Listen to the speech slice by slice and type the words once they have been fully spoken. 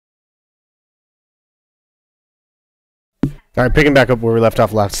Alright, picking back up where we left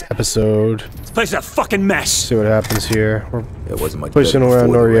off last episode. This place is a fucking mess. See what happens here. We're wasn't much pushing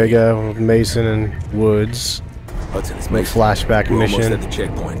around Noriega with Mason and Woods. Hudson, it's Mason. Flashback We're mission. almost at the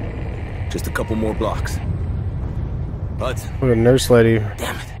checkpoint. Just a couple more blocks. Hudson. Look at a nurse lady.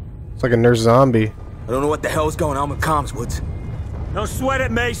 Damn it. It's like a nurse zombie. I don't know what the hell's going on with comms, Woods. Don't sweat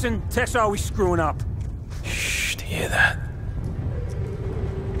it, Mason. Tech's always screwing up. Shh, do you hear that?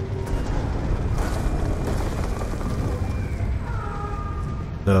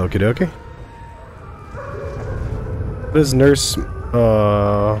 Okie dokie. This nurse,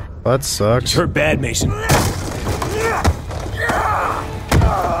 that sucks. It's hurt bad, Mason.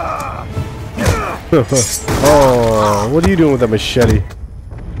 Oh, what are you doing with that machete?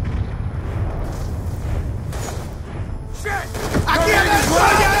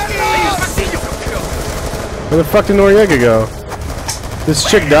 Where the fuck did Noriega go? This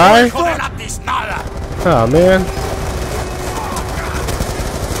chick die? Oh man.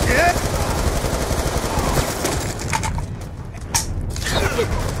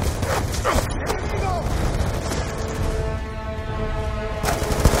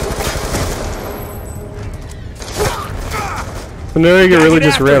 Noriega really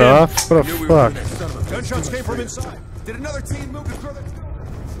just ran off? What the fuck? Gunshots came from inside. Did another team move to throw the...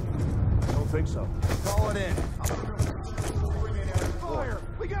 Don't think so. Call it in. Fire!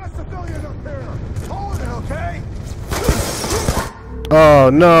 We got a civilian up there! Hold it, okay? Oh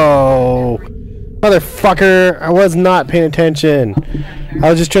no! Motherfucker! I was not paying attention. I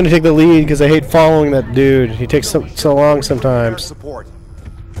was just trying to take the lead because I hate following that dude. He takes so long sometimes. Support.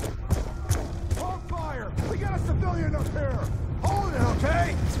 Hold fire! We got a civilian up there! Hold it,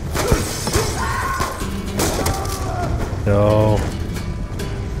 okay? No.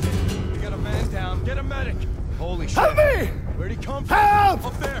 We got a man down. Get a medic. Holy shit. Help me! Where'd he come from? Help!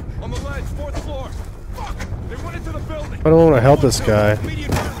 Up there, on the ledge, 4th floor. Fuck! They went into the building. I don't want to help this guy.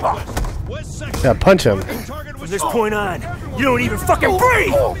 Yeah, punch him. From this point on, you don't even fucking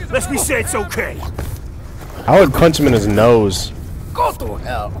breathe! Unless we say it's okay. I would punch him in his nose. Go to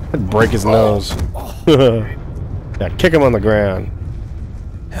hell. I'd break his nose. Yeah, kick him on the ground.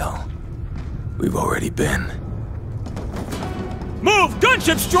 Hell, we've already been. Move!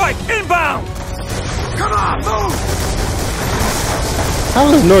 Gunship strike! Inbound! Come on, move! How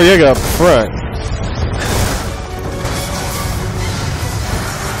is Noriega up front?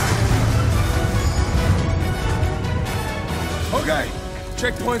 Okay,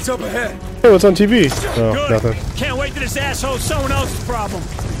 checkpoint's up ahead. Hey, what's on TV? Oh, Good. nothing. Can't wait till this asshole's someone else's problem.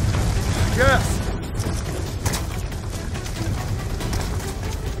 Yes.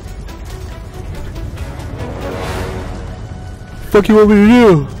 Fuck you want me to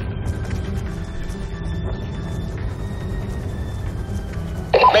do?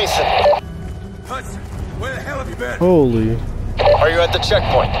 Mason, Hudson, where the hell have you been? Holy. are you at the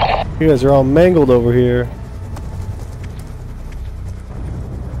checkpoint? You guys are all mangled over here.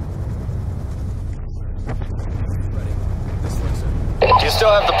 Do you still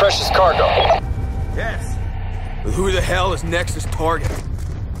have the precious cargo? Yes. But who the hell is Nexus' target?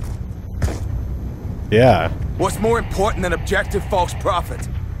 Yeah, What's more important than objective false prophet?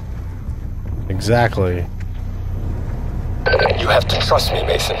 exactly. You have to trust me,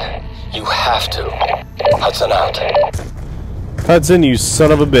 Mason. You have to. Hudson out. Hudson, you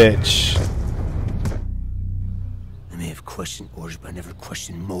son of a bitch. I may have questioned orders, but I never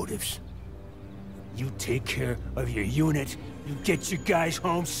questioned motives. You take care of your unit, you get your guys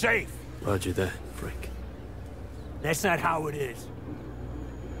home safe. Roger that, Frick. That's not how it is.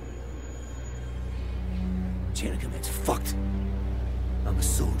 Chain of command's fucked. I'm a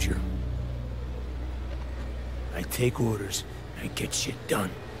soldier. I take orders, I get shit done.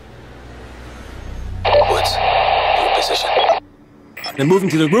 Woods, your position. They're moving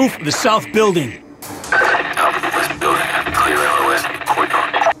to the roof of the south building. Top of the west building. Clear LOS in the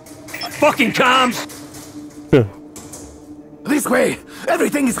corridor. Fucking comms! This way!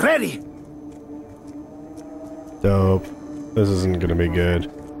 Everything is ready! Dope. This isn't gonna be good.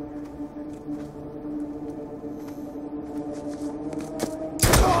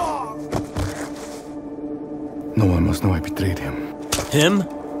 No one must know I betrayed him. Him?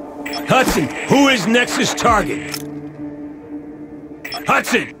 Hudson, who is Nexus' target?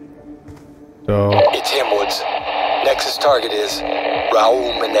 Hudson! So, It's him, Woods. Nexus target is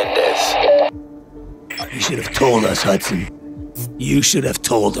Raul Menendez. You should have told us, Hudson. You should have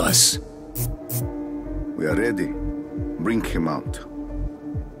told us. We are ready. Bring him out.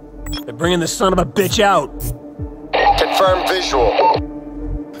 They're bringing the son of a bitch out. Confirm visual.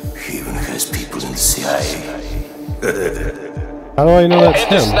 He even has people in the CIA. how do I know that's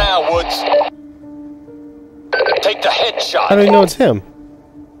End this him? now, Woods. take the headshot. How do you know it's him?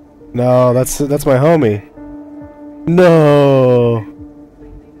 No, that's my homie. No.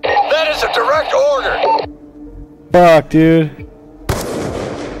 That is a direct order. Fuck, dude.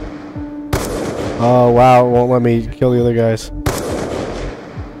 Oh wow, it won't let me kill the other guys.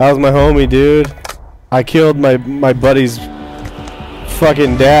 That was my homie, dude. I killed my buddy's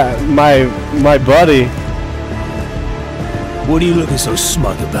fucking dad. My buddy. What are you looking so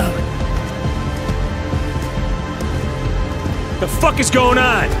smug about? The fuck is going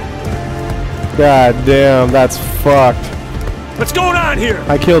on? God damn, that's fucked. What's going on here?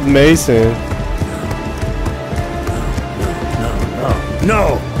 I killed Mason.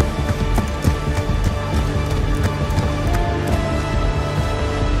 No.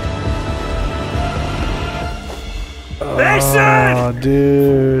 Mason! Oh,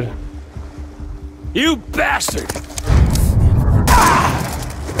 dude. You bastard!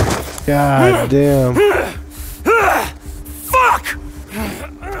 God damn. Fuck!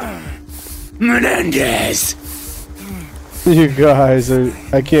 Menendez! You guys are...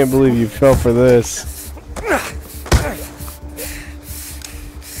 I can't believe you fell for this.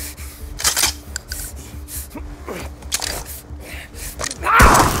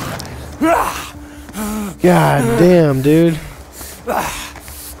 God damn, dude.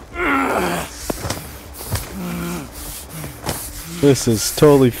 This is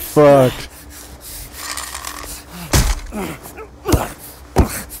totally fucked.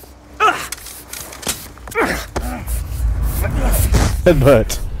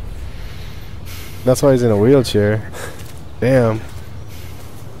 Headbutt. That's why he's in a wheelchair. Damn.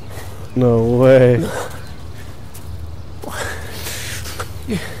 No way.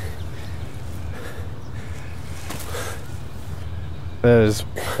 That is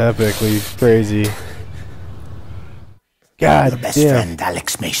epically crazy. God Your best damn. friend,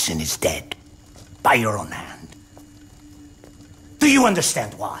 Alex Mason, is dead. By your own hand. Do you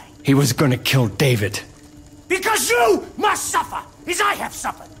understand why? He was gonna kill David. Because you must suffer, as I have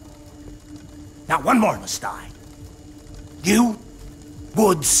suffered. Now one more must die. You,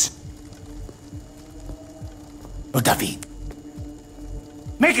 Woods, or David.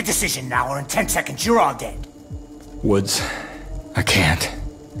 Make a decision now, or in 10 seconds you're all dead. Woods, I can't.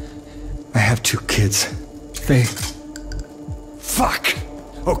 I have 2 kids. They... Fuck!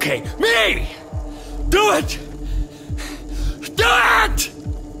 Okay, me! Do it! Do it!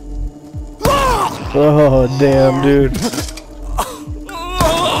 Oh, damn, dude.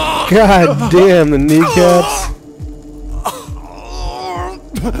 God damn, the kneecaps.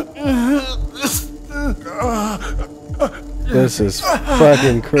 This is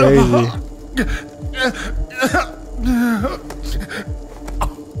fucking crazy.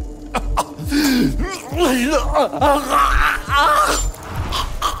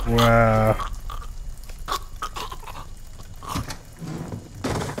 Wow.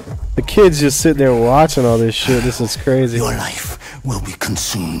 The kid's just sitting there watching all this shit. This is crazy. Your life will be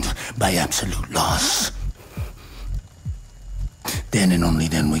consumed by absolute loss. Then and only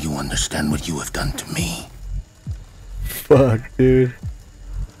then will you understand what you have done to me. Fuck, dude.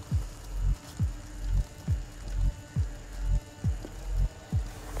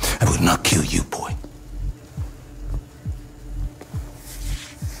 I would not kill you, boy.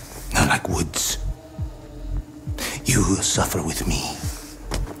 Not like Woods. You will suffer with me.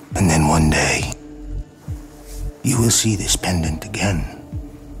 And then one day, you will see this pendant again.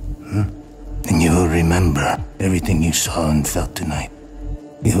 And you will remember everything you saw and felt tonight.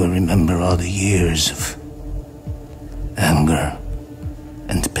 You will remember all the years of anger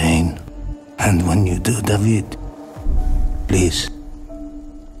and pain. And when you do, David, please,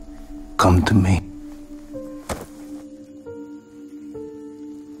 come to me.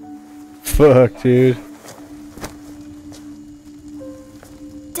 Fuck, dude.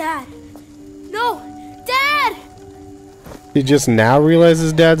 Dad. No! Dad! He just now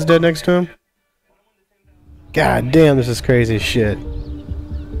realizes dad's dead next to him? God damn, this is crazy shit.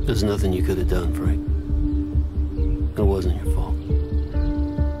 There's nothing you could have done, Frank. It wasn't your fault.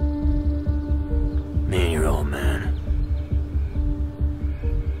 Me and your old man.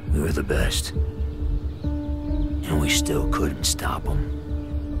 We were the best. And we still couldn't stop him.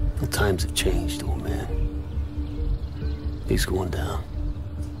 The times have changed, old man. He's going down.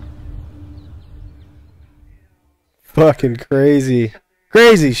 Fucking crazy.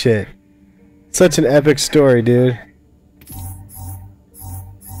 Crazy shit. Such an epic story, dude.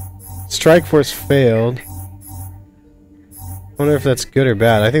 Strike Force failed. I wonder if that's good or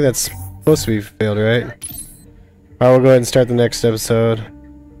bad. I think that's supposed to be failed, right? Alright, we'll go ahead and start the next episode.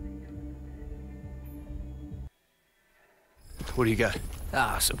 What do you got?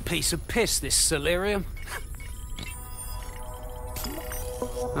 Ah, it's a piece of piss, this Celerium.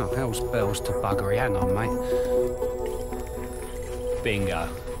 Oh, hell's bells to buggery. Hang on, mate. Bingo.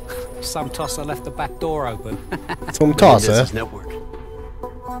 Some tosser left the back door open. Some tosser? Network.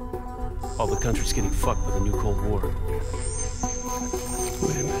 All the country's getting fucked with a new Cold War.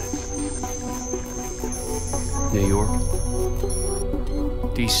 Wait a minute. New York,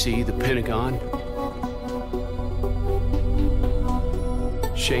 DC, the Pentagon,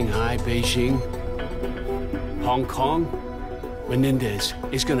 Shanghai, Beijing, Hong Kong. Menendez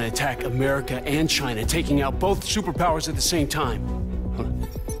is gonna attack America and China, taking out both superpowers at the same time. Huh.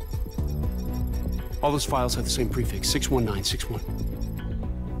 All those files have the same prefix, 61961.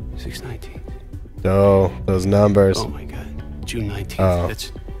 619. Oh, those numbers. Oh my god. June 19th. Oh.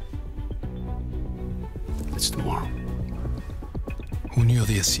 That's tomorrow. Junio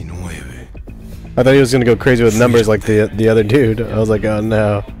 19. I thought he was gonna go crazy with numbers like the other dude. I was like, oh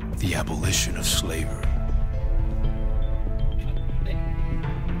no. The abolition of slavery.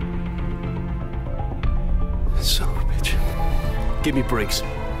 Son of a bitch. Give me breaks.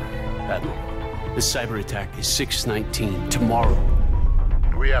 Admiral, this cyber attack is 619 tomorrow.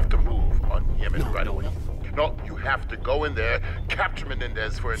 We have to move on Yemen right No, away. No, you have to go in there, capture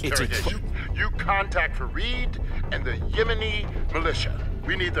Menendez for interrogation. You contact Fareed and the Yemeni militia.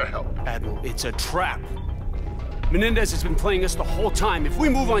 We need their help. Admiral, it's a trap. Menendez has been playing us the whole time. If we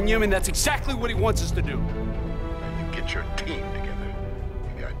move on Yemen, that's exactly what he wants us to do. You get your team together.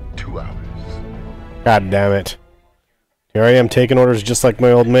 You got 2 hours. God damn it. Here I am taking orders just like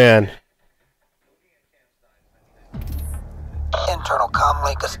my old man. Internal comm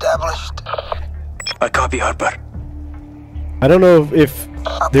link established. I copy, Harper. I don't know if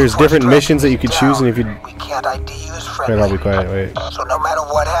there's different missions that you could choose, and if you... We can't ID you as Wait, friendly. I'll be quiet, wait. So no matter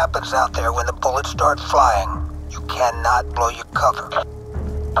what happens out there when the bullets start flying, you cannot blow your cover.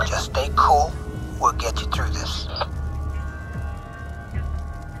 Just stay cool. We'll get you through this.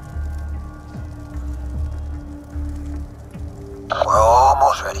 We're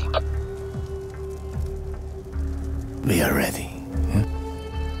almost ready. We are ready.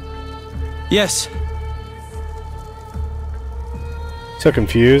 Yes. So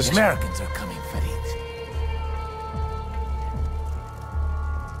confused. Americans are coming, Fareed.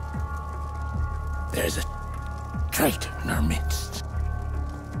 There's a traitor in our midst.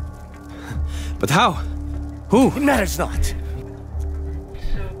 But how? Who? It matters not.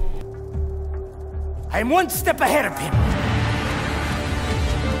 I am one step ahead of him.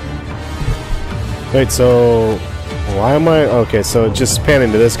 Wait, so... Why am I... Okay, so just pan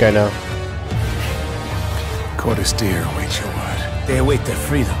into this guy now. Cordis Die awaits your word. They await their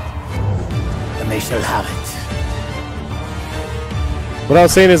freedom, and they shall have it. What I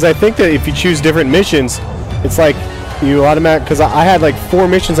was saying is I think that if you choose different missions, it's like you automatic... Because I had like 4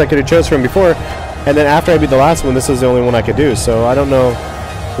 missions I could have chose from before, and then after I beat the last one, this was the only one I could do. So I don't know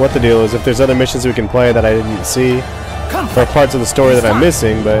what the deal is. If there's other missions we can play that I didn't see, or parts of the story that I'm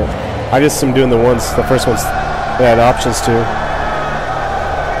missing, but I just am doing the first ones that I had options to.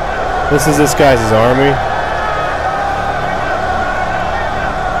 This is this guy's army.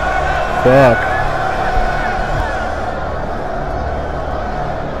 Fuck.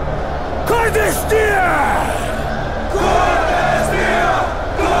 Cordis Die! Cordis Die!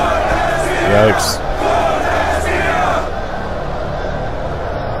 Cordis Die! Yikes. Cordis Die!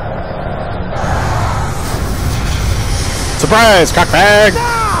 Surprise! Cockbag!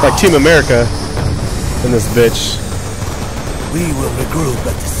 Like Team America in this bitch. We will regroup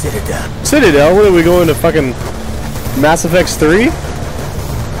at the Citadel. Citadel? What are we going to fucking Mass Effect 3?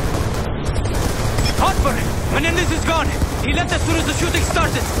 Harper! Menendez is gone! He left as soon as the shooting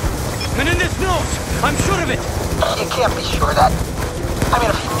started! Menendez knows! I'm sure of it! You can't be sure of that. I mean,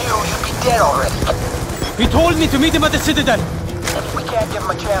 if he knew, you'd be dead already. He told me to meet him at the Citadel! We can't give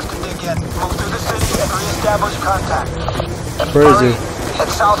him a chance to dig in. Move through the city and re-establish contact. Where is he? Head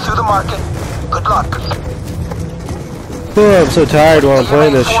south through the market. Good luck. Oh, I'm so tired while I'm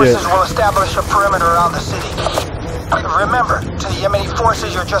playing this shit. Forces will establish a perimeter around the city. Remember, to the Yemeni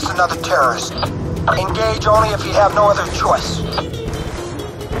forces, you're just another terrorist. Engage only if you have no other choice.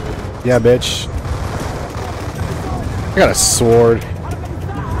 Yeah, bitch. I got a sword.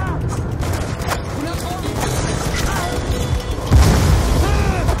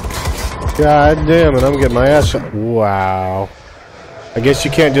 God damn it, I'm getting my ass shot. Wow. I guess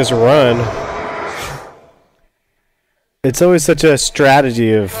you can't just run. It's always such a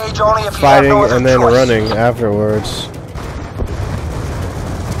strategy of fighting and then running afterwards.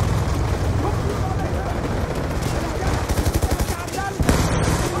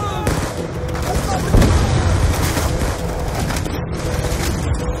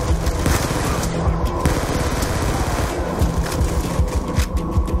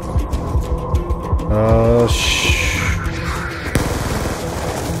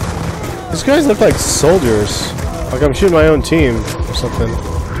 guys look like soldiers. Like I'm shooting my own team or something.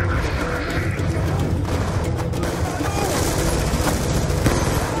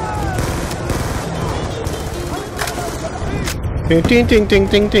 Ding ding ding ding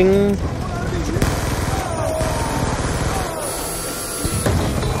ding ding.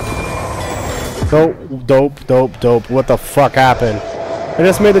 Dope. What the fuck happened? I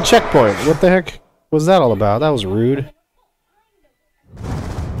just made the checkpoint. What the heck was that all about? That was rude.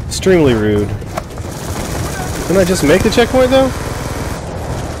 Extremely rude. Didn't I just make the checkpoint though?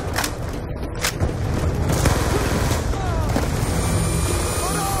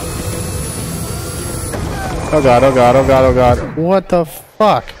 Oh god, oh god, oh god, oh god. What the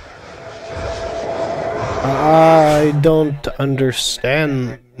fuck? I don't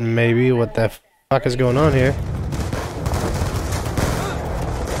understand maybe what the fuck is going on here.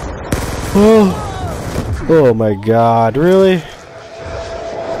 Oh my god, really?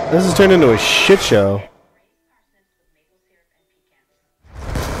 This has turned into a shit show.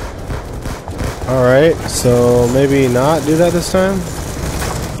 Alright, so maybe not do that this time?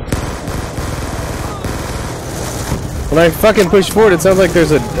 When I fucking push forward, it sounds like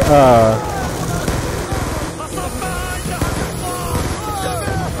there's a, yeah,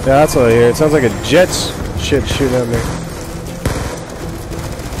 that's what I hear. It sounds like a jet shit shooting at me.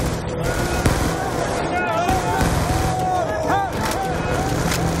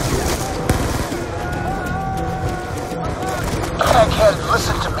 Egghead,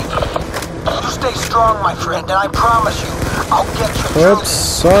 listen to me. You stay strong, my friend, and I promise you, I'll get you through. Oops,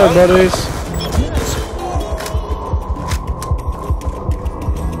 sorry, buddies.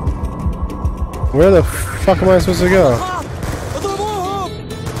 Where the fuck am I supposed to go?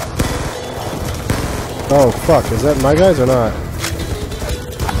 Oh fuck, is that my guys or not?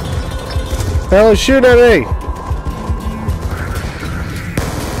 Hell is shooting at me!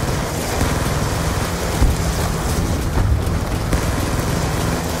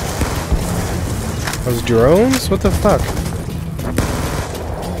 Those drones? What the fuck?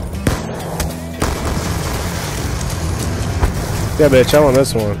 Yeah bitch, I want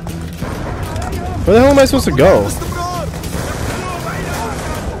this one. Where the hell am I supposed to go?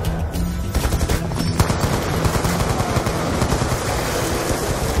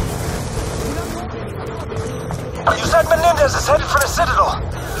 You said Menendez is headed for the Citadel.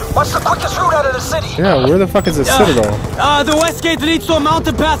 What's the quickest route out of the city? Yeah, where the fuck is the Citadel? The west gate leads to a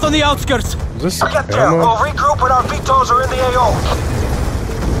mountain path on the outskirts. Is this Get there. We'll regroup when our Vitos are in the AO.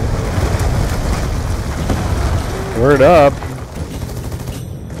 Word up.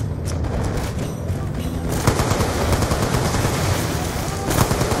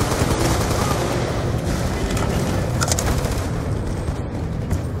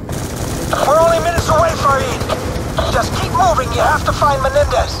 Just keep moving, you have to find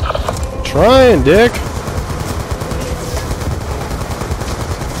Menendez. Trying, dick.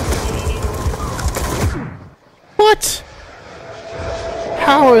 What?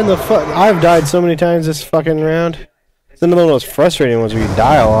 How in the fuck? I've died so many times this fucking round. It's one of the most frustrating ones where you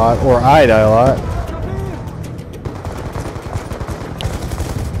die a lot, or I die a lot.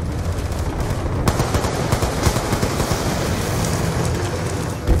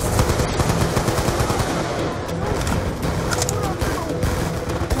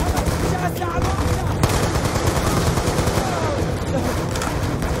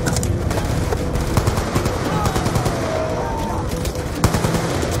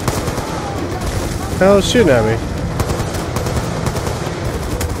 The hell is shooting at me?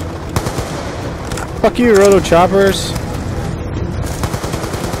 Fuck you, roto choppers.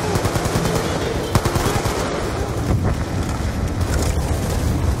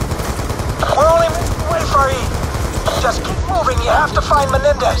 We're only way for E. Just keep moving, you have to find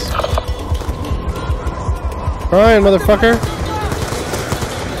Menendez. Ryan, motherfucker.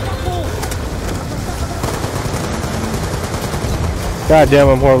 God damn,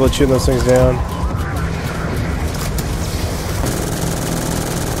 I'm horrible at shooting those things down.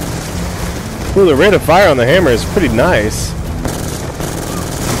 Ooh, the rate of fire on the hammer is pretty nice.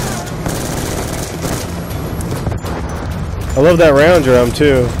 I love that round drum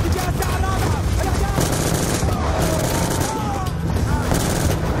too.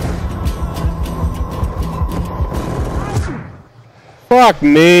 Fuck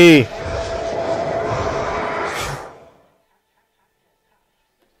me.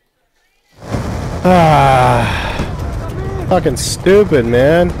 Ah. Fucking stupid,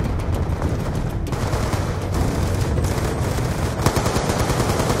 man.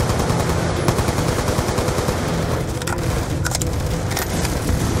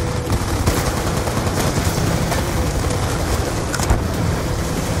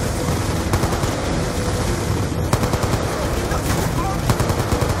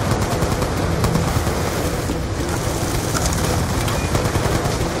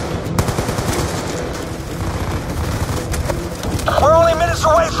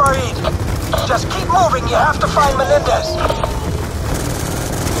 moving. You have to find Menendez.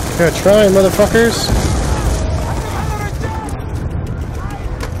 Gonna try, motherfuckers.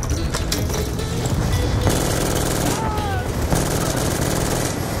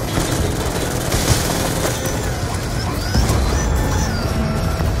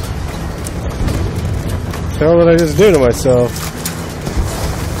 What the hell did I just do to myself?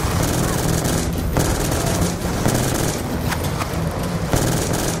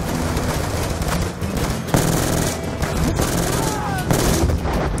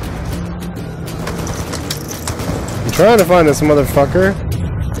 Trying to find this motherfucker.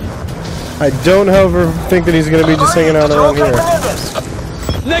 I don't, however, think that he's gonna be just hanging out around here.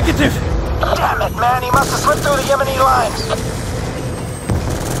 Negative! Damn it, man. He must have slipped through the Yemeni lines.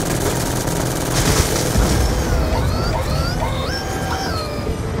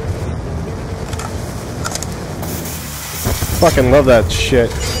 Fucking love that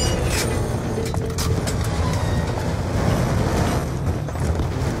shit.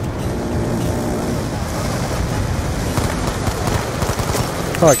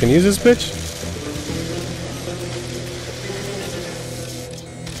 Oh, I can use this bitch?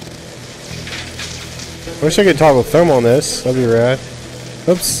 Wish I could toggle thermal on this. That'd be rad.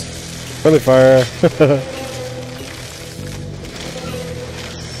 Oops. Friendly fire.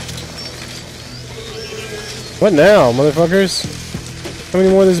 What now, motherfuckers? How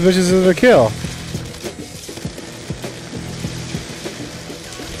many more of these bitches is there to kill?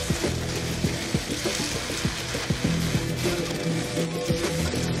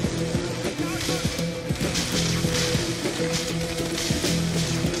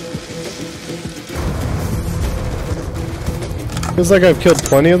 Feels like I've killed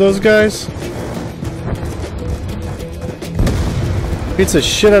plenty of those guys. Beats the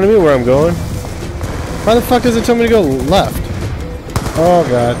shit out of me where I'm going. Why the fuck does it tell me to go left? Oh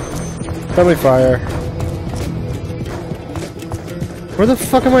god. Friendly fire. Where the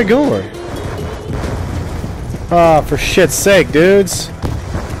fuck am I going? Ah, for shit's sake, dudes.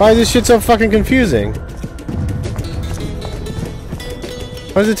 Why is this shit so fucking confusing?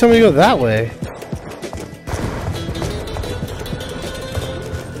 Why does it tell me to go that way?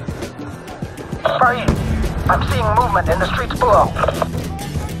 I'm seeing movement in the streets below.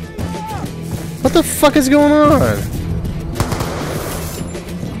 What the fuck is going on?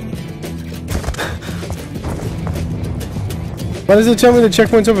 Why does it tell me the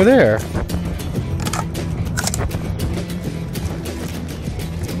checkpoint's over there?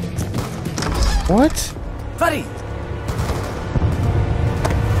 What? Buddy!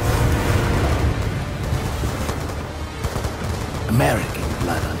 American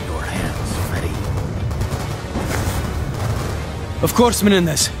blood on your hands, Freddy. Of course,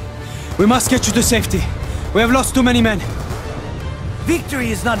 Menendez. We must get you to safety. We have lost too many men. Victory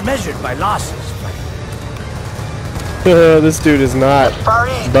is not measured by losses, This dude is not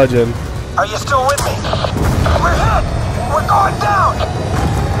budging. Are you still with me? We're hit! We're going down!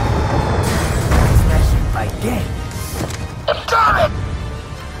 Measured by gain. Damn it!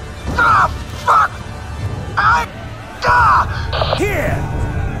 Ah, fuck! Here!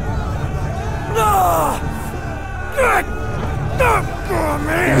 No!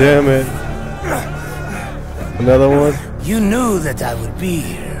 Damn it. Another one? You knew that I would be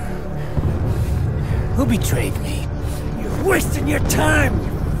here. Who betrayed me? You're wasting your time, you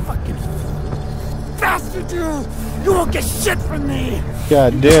fucking bastard, you! You won't get shit from me!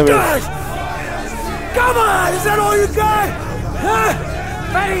 God damn it. Guys! Come on! Is that all you got? Huh?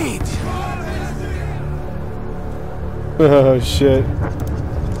 Fade! Oh shit.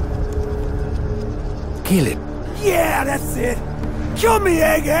 Kill it. Yeah, that's it! Kill me,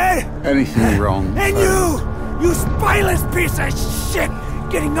 egghead! Anything wrong? And you spineless piece of shit!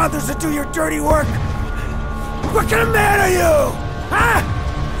 Getting others to do your dirty work! What kind of man are you? Huh?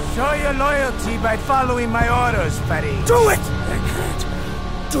 Show your loyalty by following my orders, Freddy. Do it! Egghead!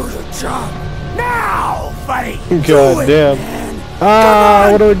 Do your job! Now, Freddy! God damn. Ah,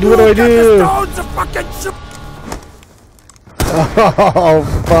 what do I do? What do I do? Stones to fucking shoot! Oh,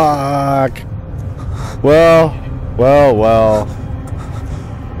 fuck. Well.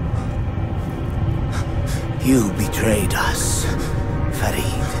 You betrayed us,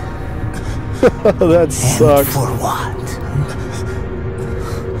 Farid. That sucks. And for what?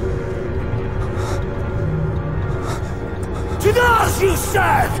 To those you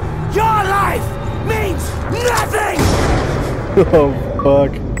serve, your life means nothing! Oh,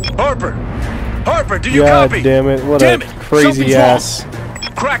 fuck. Harper, do you God copy? damn it, what Damn a it. crazy ass.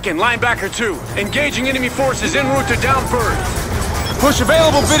 Kraken, linebacker 2. Engaging enemy forces en route to down bird. Push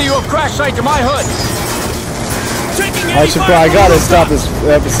available video of crash site to my HUD. I gotta stop this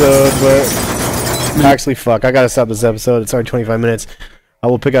episode, but Actually, fuck. I gotta stop this episode. It's already 25 minutes. I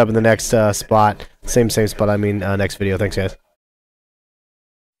will pick up in the next spot. Same spot. I mean, next video. Thanks, guys.